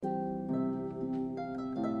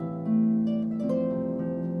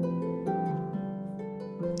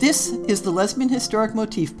This is the Lesbian Historic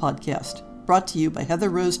Motif podcast, brought to you by Heather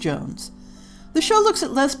Rose Jones. The show looks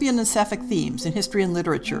at lesbian and sapphic themes in history and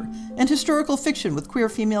literature, and historical fiction with queer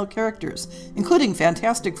female characters, including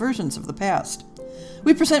fantastic versions of the past.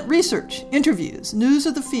 We present research, interviews, news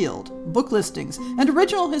of the field, book listings, and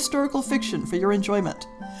original historical fiction for your enjoyment.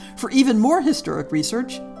 For even more historic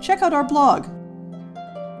research, check out our blog.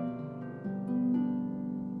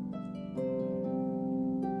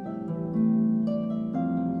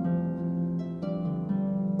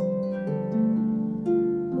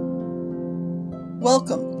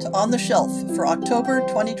 Welcome to On the Shelf for October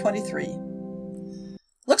 2023.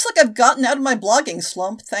 Looks like I've gotten out of my blogging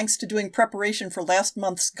slump thanks to doing preparation for last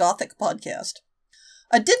month's Gothic podcast.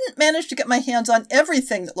 I didn't manage to get my hands on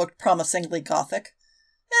everything that looked promisingly Gothic,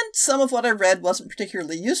 and some of what I read wasn't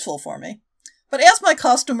particularly useful for me. But as my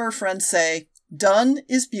costumer friends say, done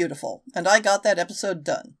is beautiful, and I got that episode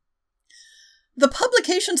done. The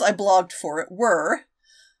publications I blogged for it were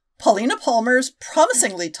Paulina Palmer's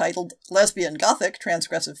promisingly titled Lesbian Gothic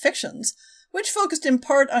Transgressive Fictions, which focused in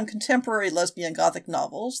part on contemporary lesbian Gothic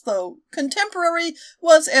novels, though contemporary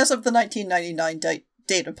was as of the 1999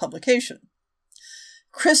 date of publication.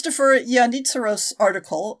 Christopher Yanitsaros'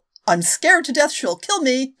 article, I'm Scared to Death She'll Kill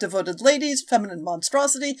Me, Devoted Ladies, Feminine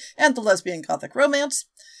Monstrosity, and the Lesbian Gothic Romance,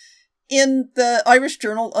 in the Irish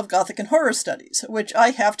Journal of Gothic and Horror Studies, which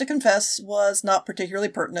I have to confess was not particularly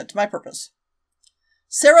pertinent to my purpose.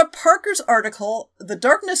 Sarah Parker's article, The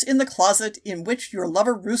Darkness in the Closet in Which Your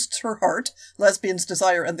Lover Roosts Her Heart, Lesbians'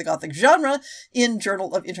 Desire and the Gothic Genre, in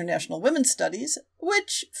Journal of International Women's Studies,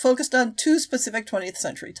 which focused on two specific 20th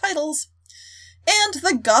century titles, and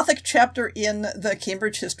the Gothic chapter in the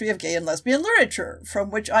Cambridge History of Gay and Lesbian Literature, from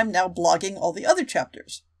which I'm now blogging all the other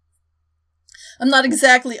chapters. I'm not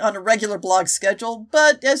exactly on a regular blog schedule,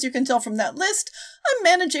 but as you can tell from that list, I'm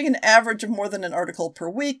managing an average of more than an article per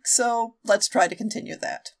week, so let's try to continue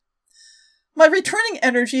that. My returning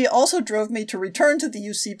energy also drove me to return to the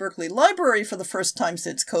UC Berkeley Library for the first time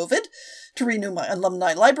since COVID, to renew my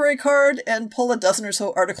alumni library card, and pull a dozen or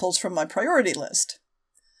so articles from my priority list.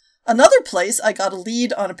 Another place I got a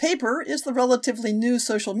lead on a paper is the relatively new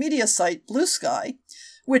social media site Blue Sky,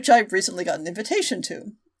 which I've recently got an invitation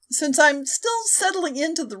to. Since I'm still settling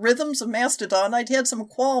into the rhythms of Mastodon, I'd had some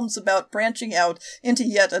qualms about branching out into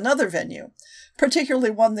yet another venue,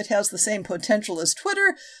 particularly one that has the same potential as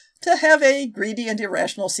Twitter to have a greedy and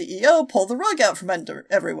irrational CEO pull the rug out from under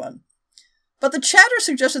everyone. But the chatter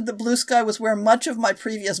suggested that Blue Sky was where much of my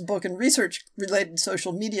previous book and research-related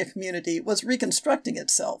social media community was reconstructing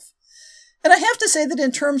itself. And I have to say that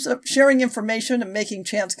in terms of sharing information and making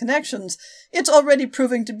chance connections, it's already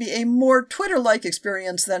proving to be a more Twitter-like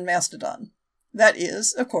experience than Mastodon. That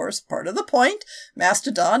is, of course, part of the point.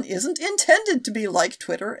 Mastodon isn't intended to be like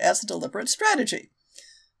Twitter as a deliberate strategy.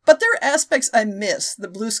 But there are aspects I miss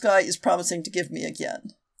that Blue Sky is promising to give me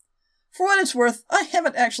again. For what it's worth, I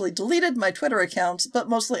haven't actually deleted my Twitter accounts, but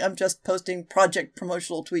mostly I'm just posting project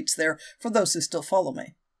promotional tweets there for those who still follow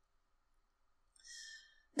me.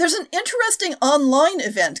 There's an interesting online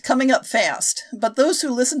event coming up fast, but those who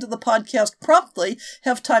listen to the podcast promptly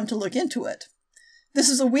have time to look into it. This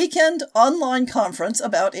is a weekend online conference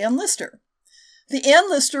about Ann Lister. The Ann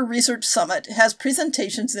Lister Research Summit has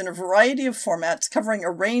presentations in a variety of formats covering a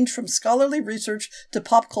range from scholarly research to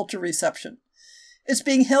pop culture reception. It's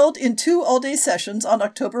being held in 2 all-day sessions on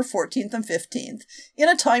October 14th and 15th, in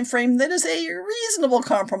a time frame that is a reasonable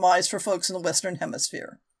compromise for folks in the Western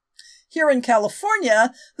Hemisphere. Here in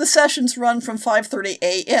California, the sessions run from 5:30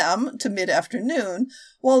 a.m. to mid-afternoon,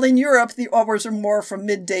 while in Europe the hours are more from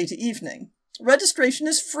midday to evening. Registration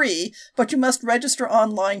is free, but you must register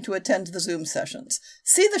online to attend the Zoom sessions.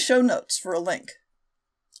 See the show notes for a link.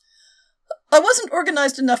 I wasn't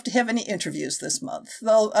organized enough to have any interviews this month,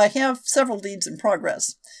 though I have several leads in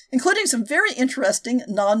progress, including some very interesting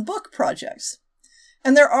non-book projects.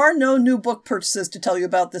 And there are no new book purchases to tell you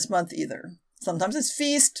about this month either. Sometimes it's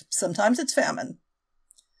feast, sometimes it's famine.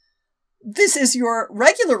 This is your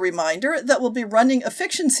regular reminder that we'll be running a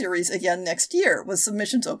fiction series again next year, with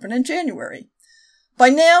submissions open in January. By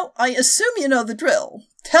now, I assume you know the drill.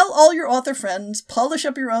 Tell all your author friends, polish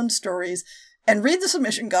up your own stories, and read the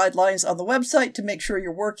submission guidelines on the website to make sure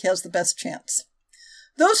your work has the best chance.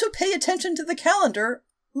 Those who pay attention to the calendar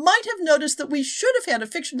might have noticed that we should have had a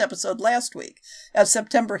fiction episode last week, as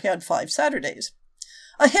September had 5 Saturdays.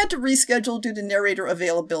 I had to reschedule due to narrator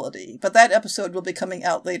availability, but that episode will be coming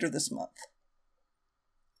out later this month.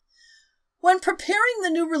 When preparing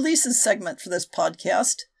the new releases segment for this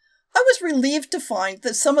podcast, I was relieved to find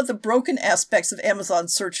that some of the broken aspects of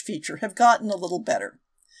Amazon's search feature have gotten a little better.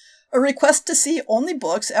 A request to see only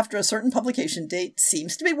books after a certain publication date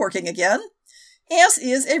seems to be working again, as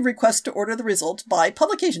is a request to order the results by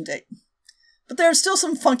publication date. But there are still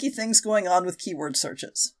some funky things going on with keyword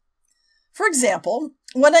searches. For example,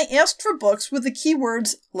 when I asked for books with the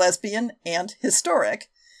keywords lesbian and historic,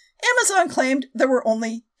 Amazon claimed there were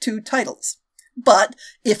only 2 titles. But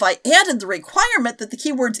if I added the requirement that the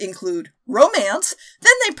keywords include romance,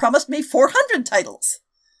 then they promised me 400 titles.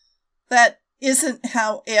 That isn't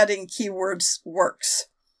how adding keywords works.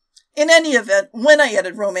 In any event, when I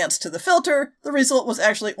added romance to the filter, the result was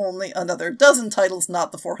actually only another dozen titles,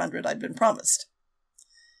 not the 400 I'd been promised.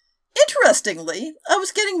 Interestingly, I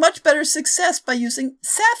was getting much better success by using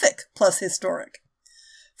sapphic plus historic.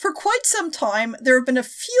 For quite some time, there have been a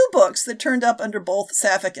few books that turned up under both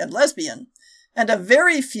sapphic and lesbian, and a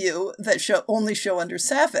very few that only show under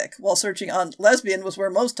sapphic, while searching on lesbian was where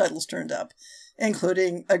most titles turned up,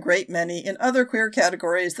 including a great many in other queer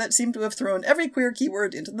categories that seem to have thrown every queer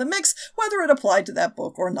keyword into the mix, whether it applied to that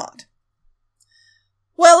book or not.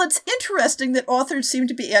 While it's interesting that authors seem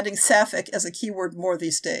to be adding sapphic as a keyword more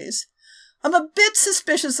these days, I'm a bit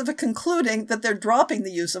suspicious of concluding that they're dropping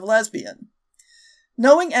the use of lesbian.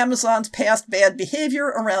 Knowing Amazon's past bad behavior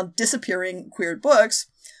around disappearing queer books,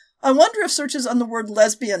 I wonder if searches on the word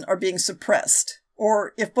lesbian are being suppressed,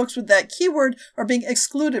 or if books with that keyword are being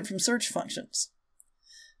excluded from search functions.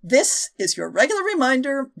 This is your regular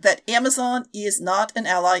reminder that Amazon is not an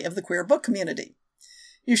ally of the queer book community.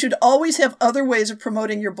 You should always have other ways of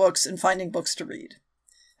promoting your books and finding books to read.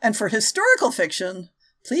 And for historical fiction,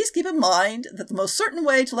 please keep in mind that the most certain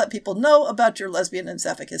way to let people know about your lesbian and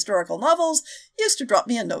sapphic historical novels is to drop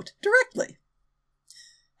me a note directly.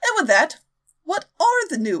 And with that, what are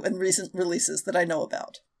the new and recent releases that I know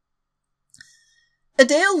about?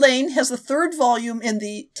 Adele Lane has the 3rd volume in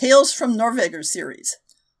the Tales from Norveger series,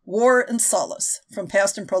 War and Solace, from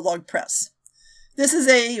Past and Prologue Press. This is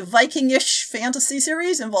a Viking-ish fantasy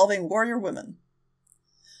series involving warrior women.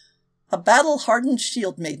 A battle-hardened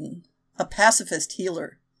shield maiden, a pacifist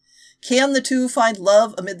healer. Can the two find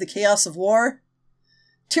love amid the chaos of war?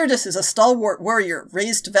 Tyrdes is a stalwart warrior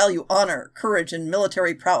raised to value honor, courage, and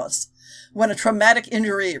military prowess. When a traumatic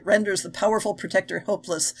injury renders the powerful protector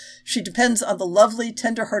hopeless, she depends on the lovely,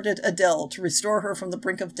 tender-hearted Adele to restore her from the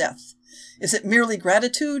brink of death. Is it merely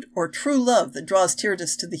gratitude or true love that draws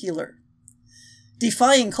Tyrdes to the healer?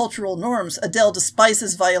 Defying cultural norms, Adele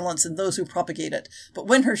despises violence and those who propagate it, but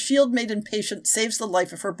when her shield maiden patient saves the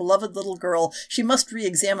life of her beloved little girl, she must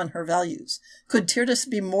re-examine her values. Could Tyrdes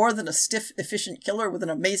be more than a stiff, efficient killer with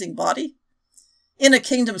an amazing body? In a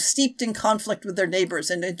kingdom steeped in conflict with their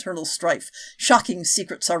neighbors and internal strife, shocking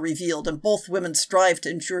secrets are revealed, and both women strive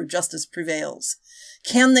to ensure justice prevails.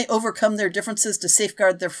 Can they overcome their differences to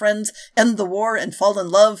safeguard their friends, end the war, and fall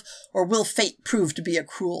in love, or will fate prove to be a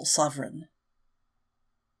cruel sovereign?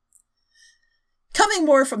 Coming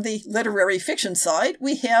more from the literary fiction side,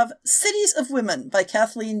 we have Cities of Women by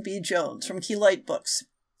Kathleen B. Jones from Keylight Books.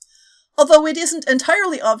 Although it isn't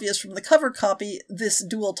entirely obvious from the cover copy, this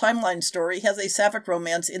dual timeline story has a sapphic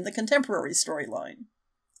romance in the contemporary storyline.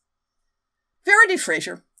 Verity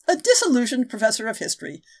Fraser, a disillusioned professor of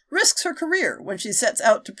history, risks her career when she sets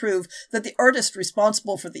out to prove that the artist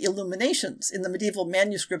responsible for the illuminations in the medieval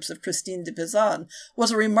manuscripts of Christine de Pizan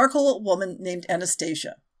was a remarkable woman named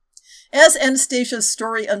Anastasia. As Anastasia's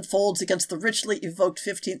story unfolds against the richly evoked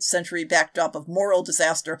 15th century backdrop of moral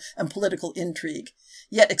disaster and political intrigue,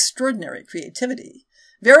 yet extraordinary creativity,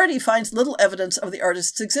 Verity finds little evidence of the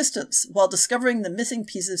artist's existence while discovering the missing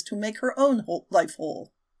pieces to make her own life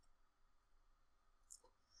whole.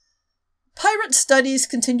 Pirate studies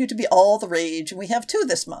continue to be all the rage, and we have 2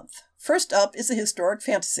 this month. First up is the historic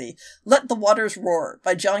fantasy, Let the Waters Roar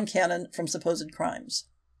by John Cannon from Supposed Crimes.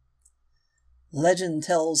 Legend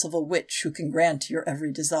tells of a witch who can grant your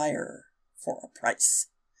every desire for a price.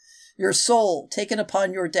 Your soul taken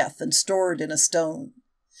upon your death and stored in a stone.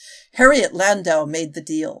 Harriet Landau made the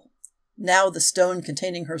deal. Now the stone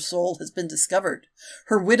containing her soul has been discovered.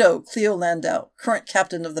 Her widow, Cleo Landau, current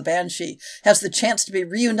captain of the Banshee, has the chance to be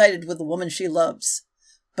reunited with the woman she loves.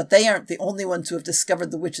 But they aren't the only ones who have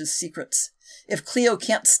discovered the witch's secrets. If Cleo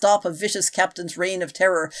can't stop a vicious captain's reign of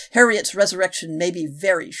terror, Harriet's resurrection may be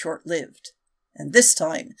very short-lived. And this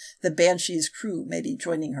time, the Banshee's crew may be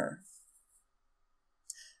joining her.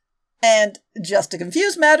 And just to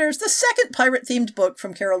confuse matters, the second pirate-themed book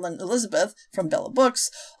from Carolyn Elizabeth from Bella Books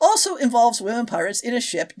also involves women pirates in a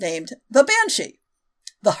ship named the Banshee,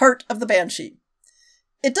 the Heart of the Banshee.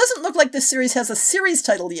 It doesn't look like this series has a series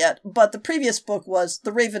title yet, but the previous book was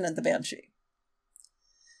The Raven and the Banshee.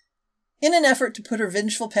 In an effort to put her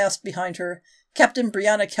vengeful past behind her, Captain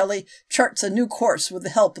Brianna Kelly charts a new course with the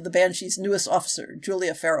help of the Banshee's newest officer,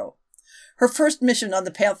 Julia Farrow. Her first mission on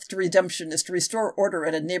the path to redemption is to restore order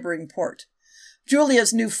at a neighboring port.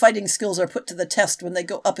 Julia's new fighting skills are put to the test when they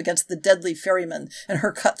go up against the deadly ferryman and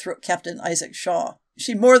her cutthroat Captain Isaac Shaw.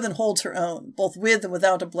 She more than holds her own, both with and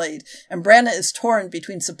without a blade, and Branna is torn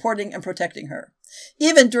between supporting and protecting her.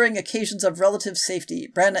 Even during occasions of relative safety,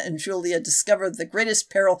 Branna and Julia discover the greatest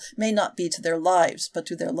peril may not be to their lives, but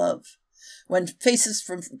to their love. When faces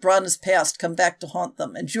from Branna's past come back to haunt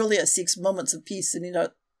them, and Julia seeks moments of peace in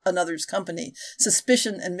another's company,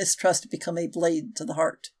 suspicion and mistrust become a blade to the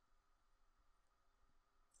heart.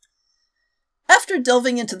 After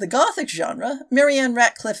delving into the Gothic genre, Marianne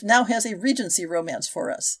Ratcliffe now has a Regency romance for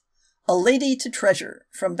us. A Lady to Treasure,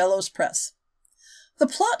 from Bellows Press. The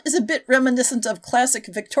plot is a bit reminiscent of classic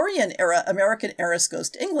Victorian-era American heiress goes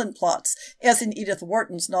to England plots, as in Edith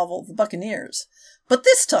Wharton's novel The Buccaneers. But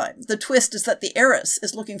this time, the twist is that the heiress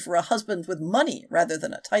is looking for a husband with money rather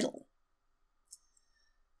than a title.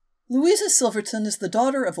 Louisa Silverton is the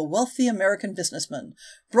daughter of a wealthy American businessman,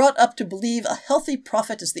 brought up to believe a healthy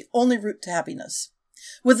profit is the only route to happiness.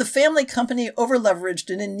 With the family company over-leveraged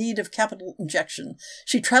and in need of capital injection,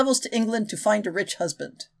 she travels to England to find a rich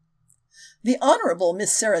husband. The Honourable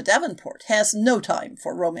Miss Sarah Davenport has no time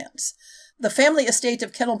for romance. The family estate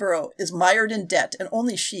of Kennelborough is mired in debt, and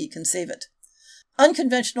only she can save it.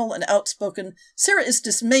 Unconventional and outspoken, Sarah is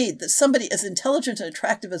dismayed that somebody as intelligent and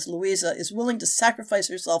attractive as Louisa is willing to sacrifice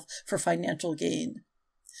herself for financial gain.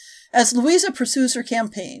 As Louisa pursues her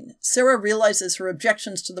campaign, Sarah realizes her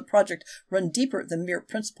objections to the project run deeper than mere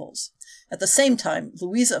principles. At the same time,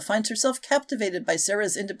 Louisa finds herself captivated by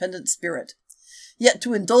Sarah's independent spirit. Yet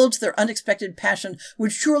to indulge their unexpected passion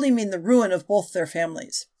would surely mean the ruin of both their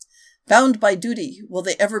families. Bound by duty, will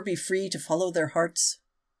they ever be free to follow their hearts?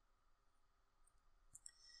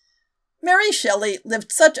 Mary Shelley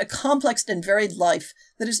lived such a complex and varied life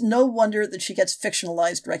that it is no wonder that she gets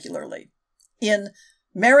fictionalized regularly. In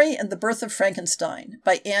Mary and the Birth of Frankenstein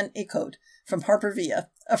by Anne Echoed from Harper Via,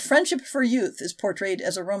 a friendship for youth is portrayed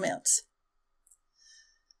as a romance.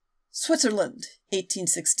 Switzerland,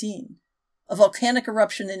 1816. A volcanic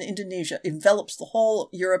eruption in Indonesia envelops the whole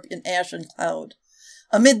Europe in ash and cloud.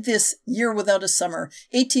 Amid this year without a summer,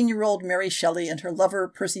 18-year-old Mary Shelley and her lover,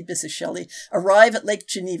 Percy Bysshe Shelley, arrive at Lake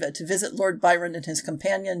Geneva to visit Lord Byron and his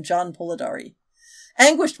companion, John Polidori.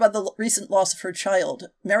 Anguished by the recent loss of her child,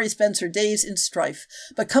 Mary spends her days in strife,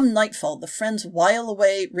 but come nightfall, the friends while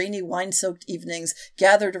away rainy wine-soaked evenings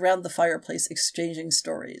gathered around the fireplace exchanging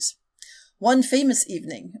stories. One famous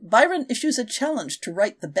evening, Byron issues a challenge to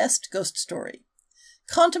write the best ghost story.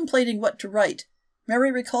 Contemplating what to write,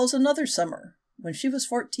 Mary recalls another summer, when she was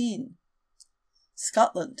 14.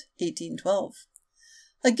 Scotland, 1812.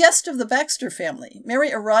 A guest of the Baxter family,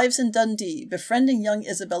 Mary arrives in Dundee, befriending young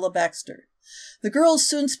Isabella Baxter. The girls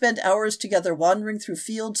soon spend hours together wandering through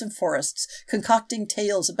fields and forests, concocting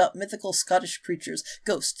tales about mythical Scottish creatures,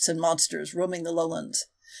 ghosts and monsters roaming the lowlands.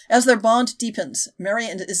 As their bond deepens, Mary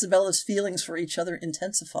and Isabella's feelings for each other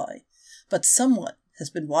intensify. But someone has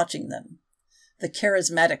been watching them. The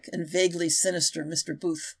charismatic and vaguely sinister Mr.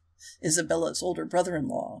 Booth, Isabella's older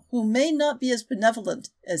brother-in-law, who may not be as benevolent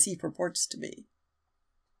as he purports to be.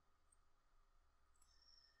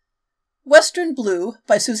 Western Blue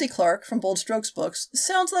by Susie Clark from Bold Strokes Books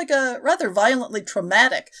sounds like a rather violently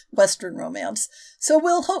traumatic Western romance, so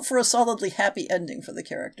we'll hope for a solidly happy ending for the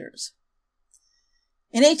characters.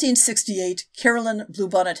 In 1868, Carolyn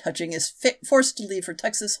Bluebonnet Hutching is forced to leave her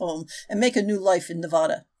Texas home and make a new life in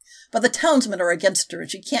Nevada. But the townsmen are against her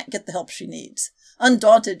and she can't get the help she needs.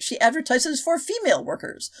 Undaunted, she advertises for female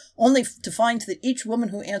workers, only to find that each woman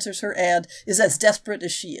who answers her ad is as desperate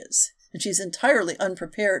as she is, and she's entirely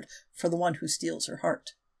unprepared for the one who steals her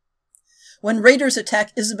heart. When raiders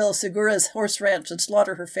attack Isabel Segura's horse ranch and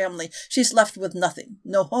slaughter her family, she's left with nothing.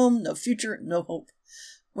 No home, no future, no hope.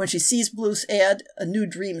 When she sees Blue's ad, a new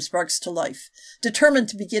dream sparks to life. Determined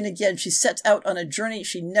to begin again, she sets out on a journey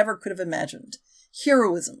she never could have imagined.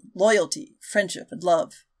 Heroism, loyalty, friendship, and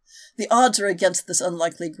love. The odds are against this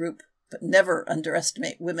unlikely group, but never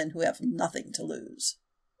underestimate women who have nothing to lose.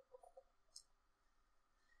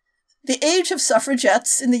 The Age of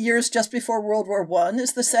Suffragettes, in the years just before World War I,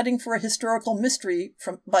 is the setting for a historical mystery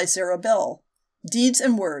by Sarah Bell. Deeds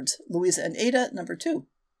and Words, Louisa and Ada, No. 2.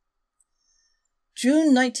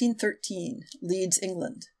 June 1913, Leeds,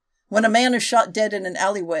 England. When a man is shot dead in an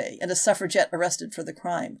alleyway and a suffragette arrested for the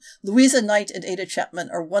crime, Louisa Knight and Ada Chapman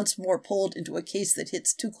are once more pulled into a case that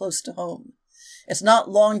hits too close to home. It's not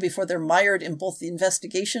long before they're mired in both the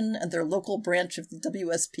investigation and their local branch of the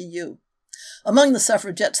WSPU. Among the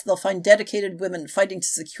suffragettes, they'll find dedicated women fighting to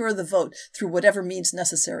secure the vote through whatever means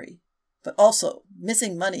necessary. But also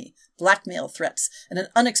missing money, blackmail threats, and an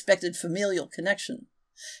unexpected familial connection.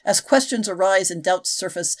 As questions arise and doubts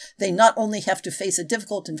surface, they not only have to face a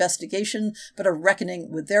difficult investigation, but a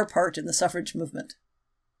reckoning with their part in the suffrage movement.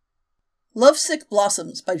 Lovesick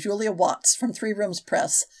Blossoms by Julia Watts from Three Rooms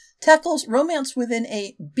Press tackles romance within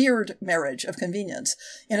a beard marriage of convenience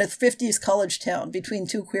in a 50s college town between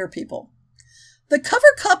two queer people. The cover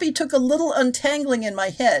copy took a little untangling in my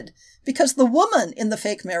head because the woman in the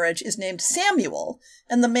fake marriage is named Samuel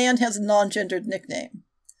and the man has a non-gendered nickname.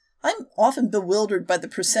 I'm often bewildered by the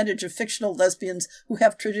percentage of fictional lesbians who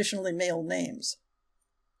have traditionally male names.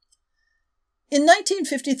 In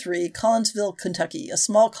 1953, Collinsville, Kentucky, a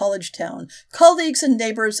small college town, colleagues and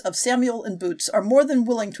neighbors of Samuel and Boots are more than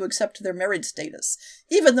willing to accept their married status,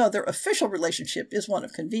 even though their official relationship is one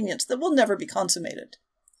of convenience that will never be consummated.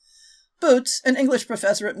 Boots, an English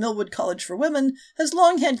professor at Millwood College for Women, has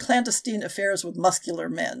long had clandestine affairs with muscular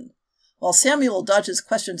men, while Samuel dodges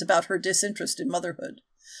questions about her disinterest in motherhood.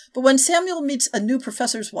 But when Samuel meets a new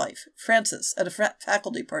professor's wife, Frances, at a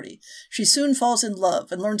faculty party, she soon falls in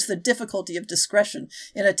love and learns the difficulty of discretion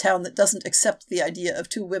in a town that doesn't accept the idea of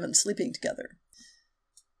two women sleeping together.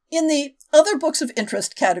 In the Other Books of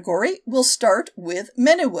Interest category, we'll start with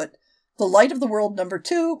Mennywood, The Light of the World No.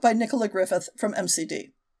 2 by Nicola Griffith from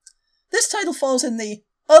MCD. This title falls in the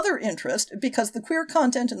other interest because the queer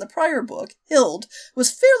content in the prior book, Hild,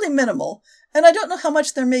 was fairly minimal, and I don't know how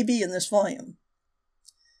much there may be in this volume.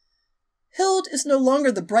 Hild is no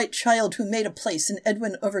longer the bright child who made a place in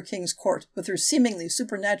Edwin Overking's court with her seemingly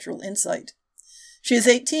supernatural insight. She is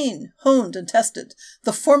 18, honed and tested,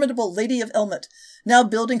 the formidable Lady of Elmet, now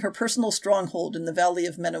building her personal stronghold in the valley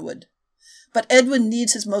of Mennywood. But Edwin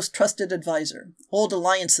needs his most trusted advisor. Old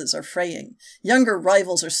alliances are fraying. Younger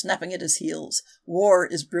rivals are snapping at his heels. War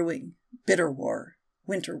is brewing. Bitter war.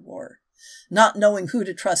 Winter war. Not knowing who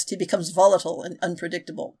to trust, he becomes volatile and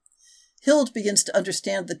unpredictable. Hild begins to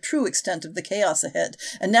understand the true extent of the chaos ahead,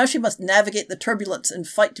 and now she must navigate the turbulence and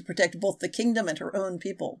fight to protect both the kingdom and her own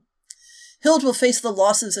people. Hild will face the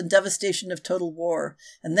losses and devastation of total war,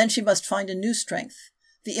 and then she must find a new strength,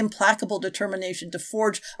 the implacable determination to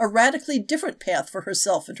forge a radically different path for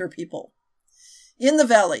herself and her people. In the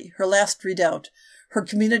valley, her last redoubt, her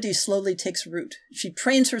community slowly takes root. She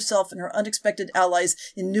trains herself and her unexpected allies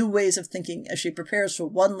in new ways of thinking as she prepares for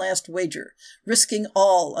one last wager, risking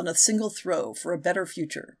all on a single throw for a better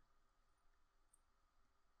future.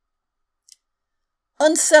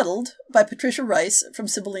 Unsettled by Patricia Rice from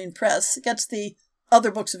Sibylline Press gets the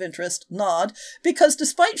Other Books of Interest nod because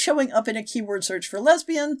despite showing up in a keyword search for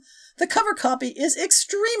lesbian, the cover copy is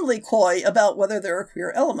extremely coy about whether there are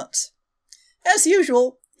queer elements. As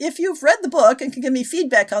usual, if you've read the book and can give me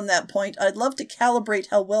feedback on that point, I'd love to calibrate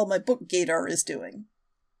how well my book gaydar is doing.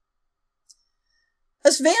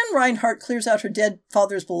 As Van Reinhardt clears out her dead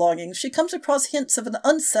father's belongings, she comes across hints of an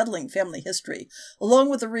unsettling family history, along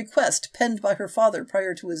with a request penned by her father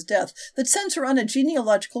prior to his death that sends her on a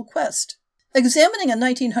genealogical quest. Examining a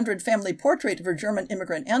 1900 family portrait of her German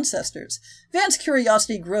immigrant ancestors, Van's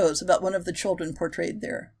curiosity grows about one of the children portrayed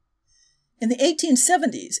there. In the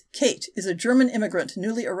 1870s, Kate is a German immigrant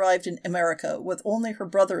newly arrived in America with only her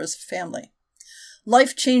brother as family.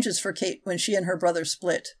 Life changes for Kate when she and her brother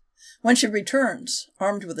split. When she returns,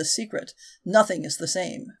 armed with a secret, nothing is the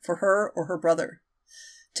same for her or her brother.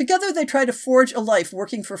 Together they try to forge a life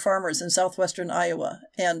working for farmers in southwestern Iowa,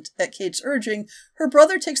 and, at Kate's urging, her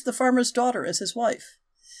brother takes the farmer's daughter as his wife.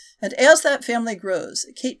 And as that family grows,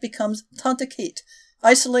 Kate becomes Tante Kate,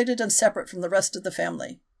 isolated and separate from the rest of the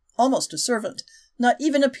family. Almost a servant, not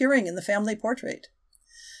even appearing in the family portrait.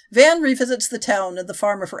 Van revisits the town and the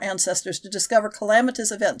farm of her ancestors to discover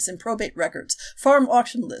calamitous events in probate records, farm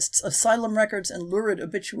auction lists, asylum records, and lurid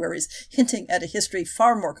obituaries hinting at a history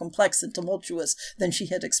far more complex and tumultuous than she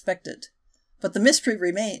had expected. But the mystery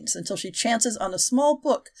remains until she chances on a small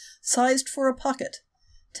book sized for a pocket,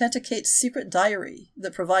 Tante Kate's secret diary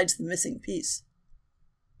that provides the missing piece.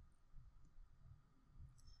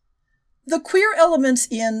 The queer elements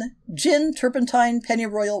in Gin, Turpentine,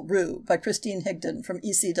 Pennyroyal, Rue by Christine Higdon from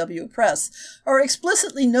ECW Press are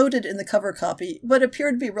explicitly noted in the cover copy, but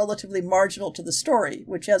appear to be relatively marginal to the story,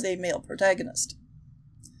 which has a male protagonist.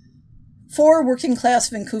 Four working-class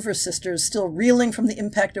Vancouver sisters, still reeling from the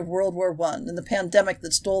impact of World War I and the pandemic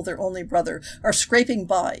that stole their only brother, are scraping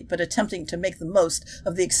by, but attempting to make the most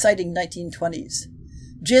of the exciting 1920s.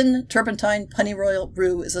 Gin, Turpentine, Pennyroyal,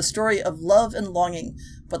 Rue is a story of love and longing,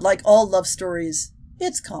 but like all love stories,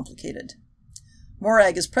 it's complicated.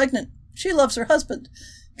 Morag is pregnant. She loves her husband.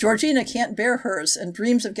 Georgina can't bear hers and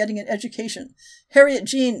dreams of getting an education. Harriet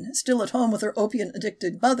Jean, still at home with her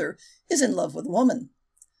opium-addicted mother, is in love with a woman.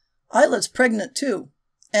 Isla's pregnant too,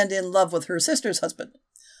 and in love with her sister's husband.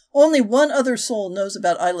 Only one other soul knows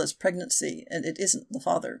about Isla's pregnancy, and it isn't the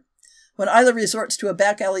father. When Isla resorts to a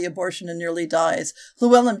back-alley abortion and nearly dies,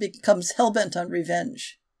 Llewellyn becomes hell-bent on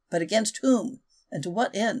revenge. But against whom? And to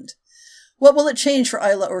what end? What will it change for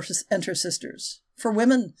Isla and her sisters? For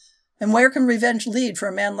women? And where can revenge lead for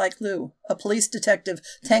a man like Lou, a police detective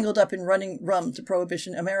tangled up in running rum to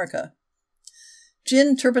Prohibition America?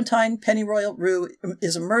 Gin, turpentine, pennyroyal, rue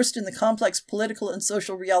is immersed in the complex political and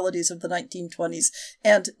social realities of the 1920s,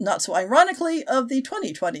 and, not so ironically, of the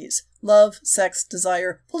 2020s. Love, sex,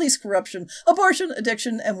 desire, police corruption, abortion,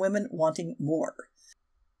 addiction, and women wanting more.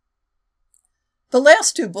 The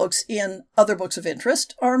last two books in Other Books of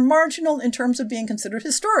Interest are marginal in terms of being considered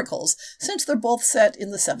historicals, since they're both set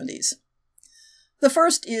in the 70s. The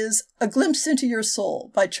first is A Glimpse into Your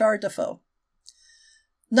Soul by Char Defoe.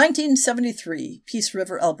 1973, Peace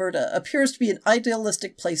River, Alberta, appears to be an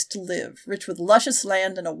idealistic place to live, rich with luscious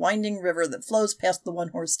land and a winding river that flows past the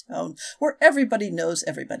one-horse town, where everybody knows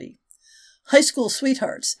everybody. High school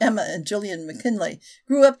sweethearts, Emma and Gillian McKinley,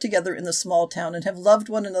 grew up together in the small town and have loved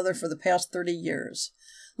one another for the past 30 years.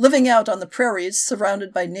 Living out on the prairies,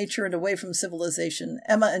 surrounded by nature and away from civilization,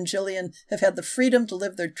 Emma and Gillian have had the freedom to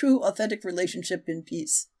live their true, authentic relationship in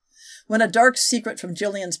peace. When a dark secret from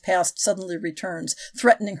Gillian's past suddenly returns,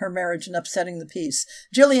 threatening her marriage and upsetting the peace,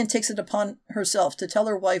 Gillian takes it upon herself to tell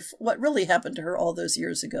her wife what really happened to her all those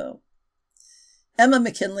years ago. Emma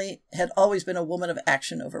McKinley had always been a woman of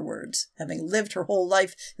action over words. Having lived her whole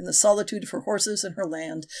life in the solitude of her horses and her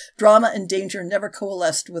land, drama and danger never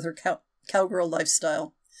coalesced with her cowgirl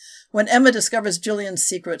lifestyle. When Emma discovers Gillian's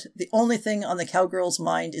secret, the only thing on the cowgirl's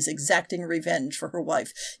mind is exacting revenge for her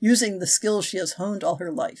wife, using the skills she has honed all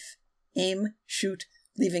her life. Aim, shoot,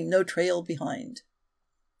 leaving no trail behind.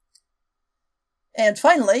 And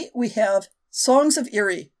finally, we have Songs of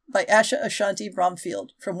Erie by Asha Ashanti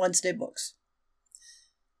Bromfield from Wednesday Books.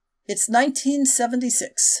 It's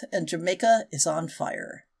 1976, and Jamaica is on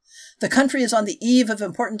fire. The country is on the eve of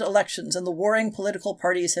important elections, and the warring political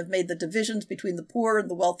parties have made the divisions between the poor and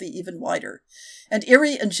the wealthy even wider. And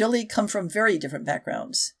Erie and Jilly come from very different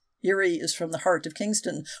backgrounds. Erie is from the heart of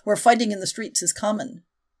Kingston, where fighting in the streets is common.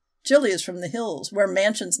 Jilly is from the hills, where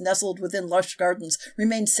mansions nestled within lush gardens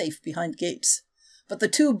remain safe behind gates. But the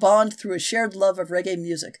two bond through a shared love of reggae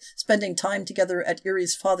music, spending time together at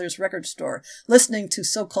Erie's father's record store, listening to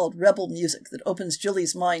so-called rebel music that opens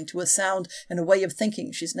Jilly's mind to a sound and a way of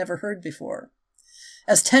thinking she's never heard before.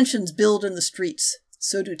 As tensions build in the streets,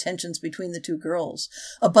 so do tensions between the two girls.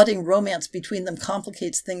 A budding romance between them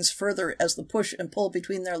complicates things further as the push and pull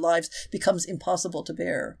between their lives becomes impossible to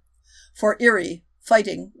bear. For Erie,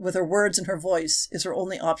 fighting, with her words and her voice, is her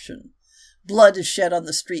only option. Blood is shed on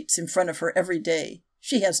the streets in front of her every day.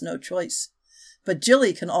 She has no choice. But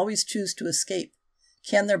Jilly can always choose to escape.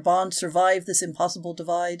 Can their bond survive this impossible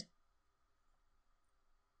divide?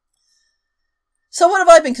 So what have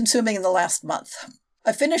I been consuming in the last month?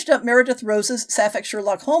 I finished up Meredith Rose's Sapphic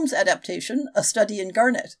Sherlock Holmes adaptation, A Study in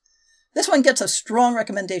Garnet. This one gets a strong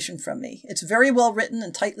recommendation from me. It's very well written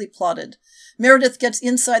and tightly plotted. Meredith gets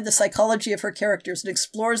inside the psychology of her characters and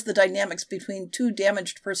explores the dynamics between two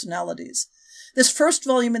damaged personalities. This first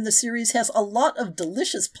volume in the series has a lot of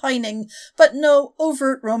delicious pining, but no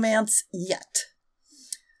overt romance yet.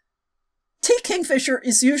 T. Kingfisher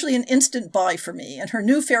is usually an instant buy for me, and her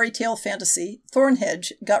new fairy tale fantasy,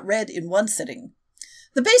 Thornhedge, got read in one sitting.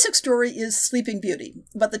 The basic story is Sleeping Beauty,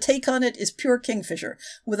 but the take on it is pure Kingfisher,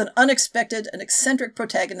 with an unexpected and eccentric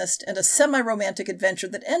protagonist and a semi-romantic adventure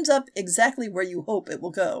that ends up exactly where you hope it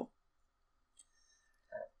will go.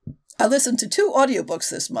 I listened to 2 audiobooks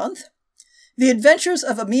this month. The Adventures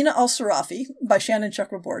of Amina al-Sarafi by Shannon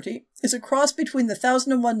Chakraborty is a cross between The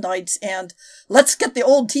 1001 Nights and Let's Get the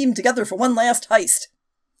Old Team Together for One Last Heist.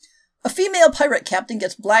 A female pirate captain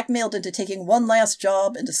gets blackmailed into taking one last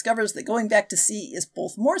job and discovers that going back to sea is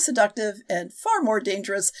both more seductive and far more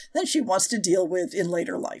dangerous than she wants to deal with in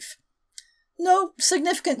later life. No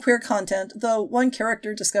significant queer content, though one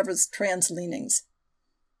character discovers trans leanings.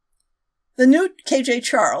 The new K.J.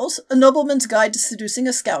 Charles, A Nobleman's Guide to Seducing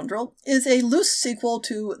a Scoundrel, is a loose sequel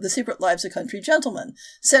to The Secret Lives of Country Gentlemen,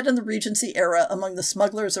 set in the Regency era among the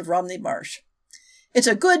smugglers of Romney Marsh. It's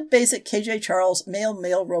a good, basic K.J. Charles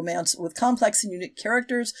male-male romance with complex and unique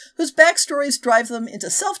characters whose backstories drive them into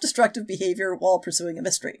self-destructive behavior while pursuing a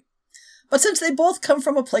mystery. But since they both come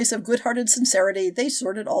from a place of good-hearted sincerity, they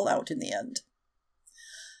sort it all out in the end.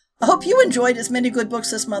 I hope you enjoyed as many good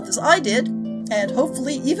books this month as I did, and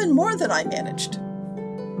hopefully even more than I managed.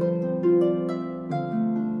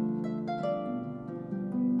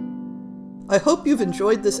 I hope you've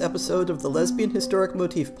enjoyed this episode of the Lesbian Historic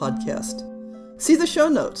Motif podcast. See the show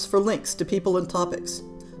notes for links to people and topics.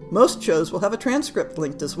 Most shows will have a transcript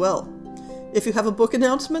linked as well. If you have a book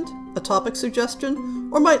announcement, a topic suggestion,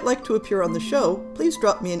 or might like to appear on the show, please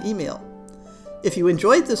drop me an email. If you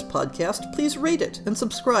enjoyed this podcast, please rate it and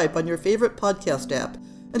subscribe on your favorite podcast app,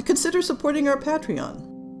 and consider supporting our Patreon.